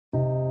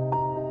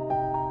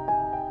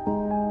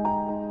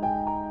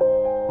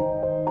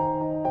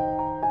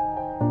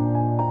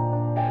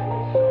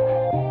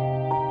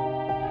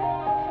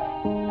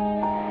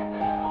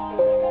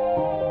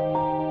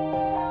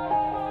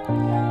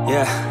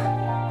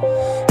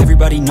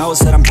Everybody knows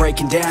that I'm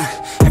breaking down.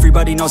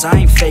 Everybody knows I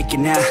ain't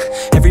faking now.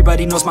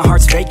 Everybody knows my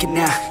heart's vacant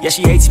now. Yeah,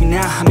 she hates me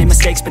now, I made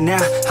mistakes, but now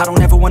I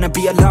don't ever wanna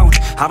be alone.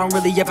 I don't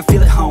really ever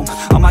feel at home.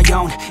 On my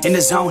own, in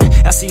the zone,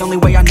 that's the only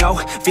way I know.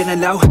 Feeling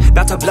low,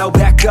 about to blow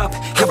back up.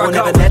 Here I won't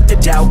ever let the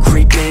doubt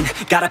creep in.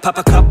 Gotta pop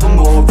a couple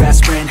more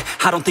aspirin.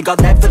 I don't think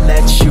I'll ever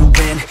let you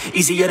in.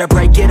 Easier to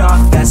break it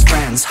off as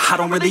friends. I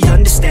don't really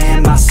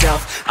understand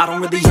myself. I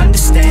don't really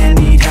understand,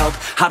 need help.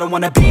 I don't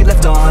wanna be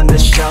left on the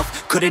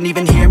shelf. Couldn't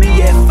even hear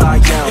me if I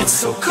yelled. It's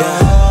so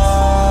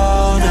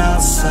cold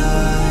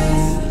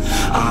outside,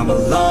 I'm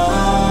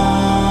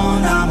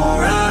alone, I'm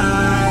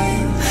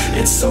alright.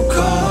 It's so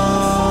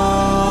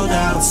cold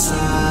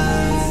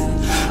outside,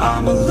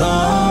 I'm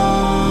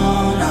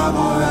alone, I'm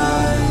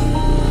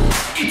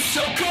alright. It's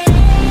so cold.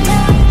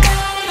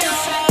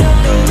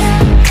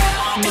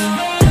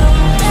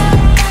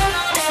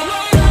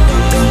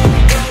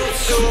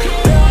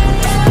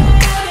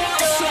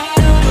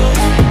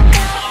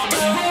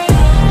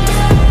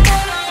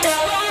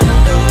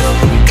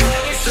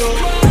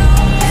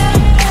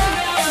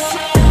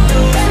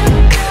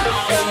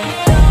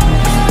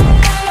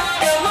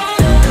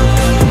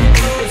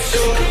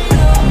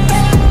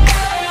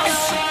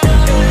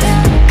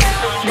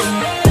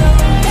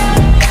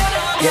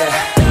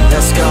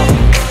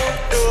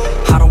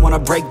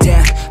 Break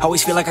down,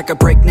 always feel like I could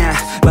break now,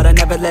 but I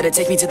never let it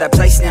take me to that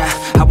place now.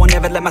 I won't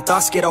ever let my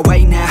thoughts get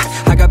away now.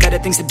 I got better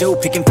things to do,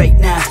 picking fate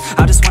now.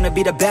 I just wanna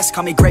be the best,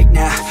 call me great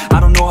now.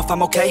 I don't know if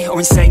I'm okay or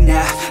insane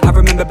now. I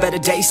remember better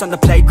days on the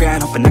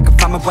playground, hoping I can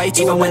find my way.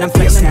 Even when I'm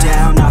feeling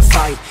down, I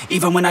fight.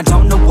 Even when I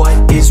don't know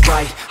what is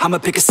right, I'ma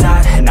pick a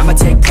side and I'ma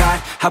take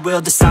pride. I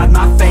will decide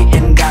my fate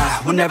and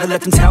I will never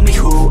let them tell me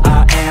who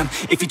I am.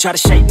 If you try to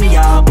shape me,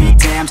 I'll be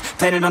damned.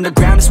 Planet on the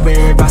ground is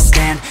where I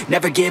stand.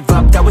 Never give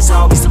up, that was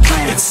always the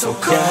plan.